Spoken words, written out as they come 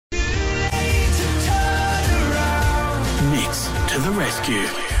the rescue.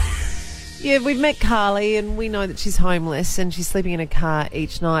 Yeah, we've met Carly and we know that she's homeless and she's sleeping in a car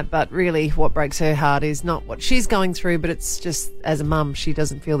each night, but really what breaks her heart is not what she's going through, but it's just as a mum, she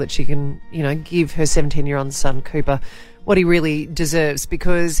doesn't feel that she can, give her 17-year-old son, Cooper, what he really deserves,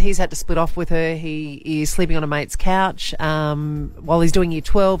 because he's had to split off with her. He is sleeping on a mate's couch while he's doing year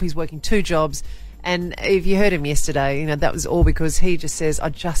 12. He's working 2 jobs. And if you heard him yesterday, that was all because he just says, I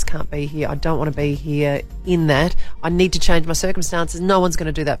just can't be here. I don't want to be here in that. I need to change my circumstances. No one's going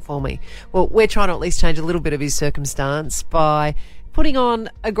to do that for me. Well, we're trying to at least change a little bit of his circumstance by putting on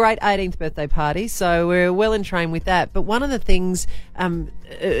a great 18th birthday party. So we're well in train with that. But one of the things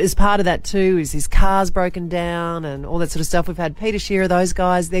as part of that too is his car's broken down and all that sort of stuff. We've had Peter Shearer, those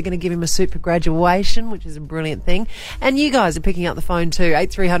guys. They're going to give him a suit for graduation, which is a brilliant thing. And you guys are picking up the phone too,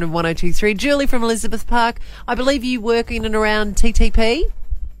 8300 1023. Julie from Elizabeth Park, I believe you work in and around TTP?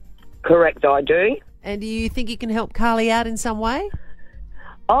 Correct, I do. And do you think you can help Carly out in some way?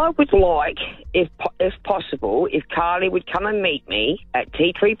 I would like, if possible, if Carly would come and meet me at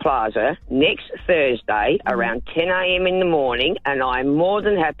T3 Plaza next Thursday around 10 a.m. in the morning, and I'm more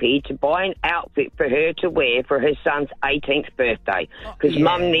than happy to buy an outfit for her to wear for her son's 18th birthday, because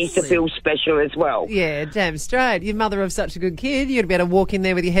Mum needs to feel special as well. Yeah, damn straight. You're mother of such a good kid. You'd be able to walk in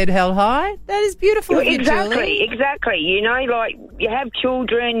there with your head held high. That is beautiful of you, Julie. Exactly. You have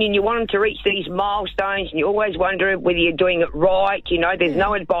children and you want them to reach these milestones and you always wonder whether you're doing it right. There's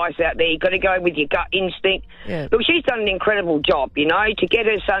no advice out there. You've got to go with your gut instinct. Yeah. Look, she's done an incredible job, to get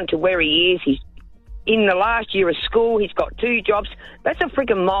her son to where he is. He's in the last year of school. He's got 2 jobs. That's a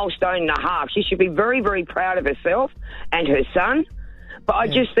freaking milestone and a half. She should be very, very proud of herself and her son. But I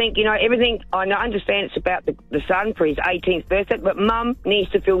just think, everything, I understand it's about the son for his 18th birthday, but Mum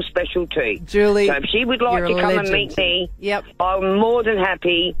needs to feel special too. Julie, so if she would like to come and meet me, I'm more than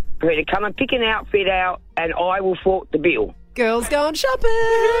happy for her to come and pick an outfit out and I will foot the bill. Girls going shopping.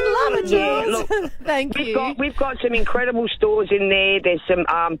 Love it, Jules. Yeah, look, Thank you. We've got some incredible stores in there. There's some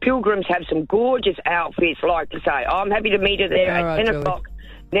Pilgrims have some gorgeous outfits, like to say. I'm happy to meet her there at 10 o'clock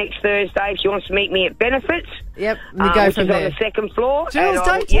next Thursday if she wants to meet me at Benefits. Yep, we go from there. On the 2nd floor. Jules,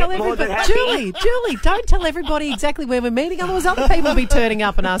 don't tell everybody. Julie, don't tell everybody exactly where we're meeting, otherwise other people will be turning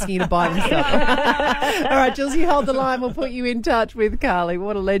up and asking you to buy them stuff. All right, Jules, you hold the line. We'll put you in touch with Carly.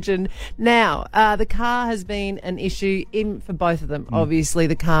 What a legend. Now, the car has been an issue for both of them. Obviously,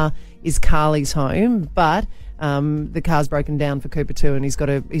 the car is Carly's home, but the car's broken down for Cooper too, and he's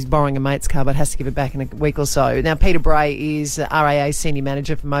borrowing a mate's car, but has to give it back in a week or so. Now, Peter Bray is RAA Senior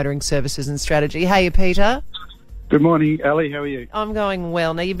Manager for Motoring Services and Strategy. Hey, Peter. Good morning, Ali. How are you? I'm going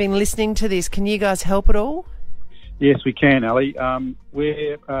well. Now, you've been listening to this. Can you guys help at all? Yes, we can, Ali.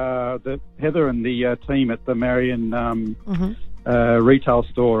 We're Heather and the team at the Marion retail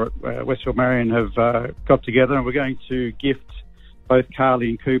store at Westfield Marion have got together, and we're going to gift both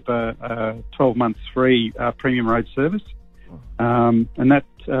Carly and Cooper 12 months free premium road service. And that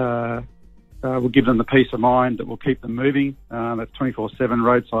will give them the peace of mind that will keep them moving. That's 24/7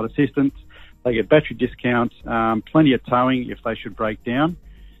 roadside assistance. They get battery discounts, plenty of towing if they should break down.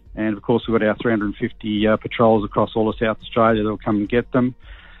 And, of course, we've got our 350 patrols across all of South Australia that will come and get them.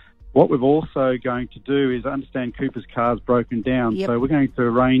 What we're also going to do is understand Cooper's car's broken down. Yep. So we're going to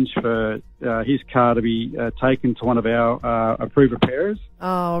arrange for his car to be taken to one of our approved repairers.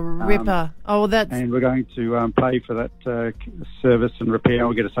 Oh, ripper. And we're going to pay for that service and repair.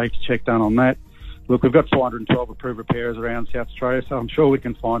 We'll get a safety check done on that. Look, we've got 412 approved repairers around South Australia, so I'm sure we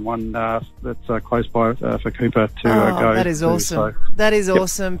can find one that's close by for Cooper to go. That is awesome. So, that is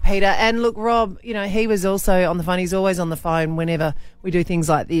awesome, Peter. And look, Rob, he was also on the phone. He's always on the phone whenever we do things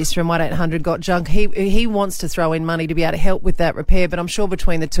like this from 1-800 Got Junk. He wants to throw in money to be able to help with that repair, but I'm sure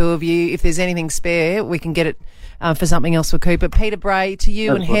between the two of you, if there's anything spare, we can get it for something else for Cooper. Peter Bray, to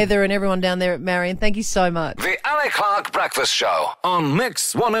you and Heather and everyone down there at Marion, thank you so much. The Ali Clark Breakfast Show on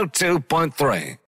Mix 102.3.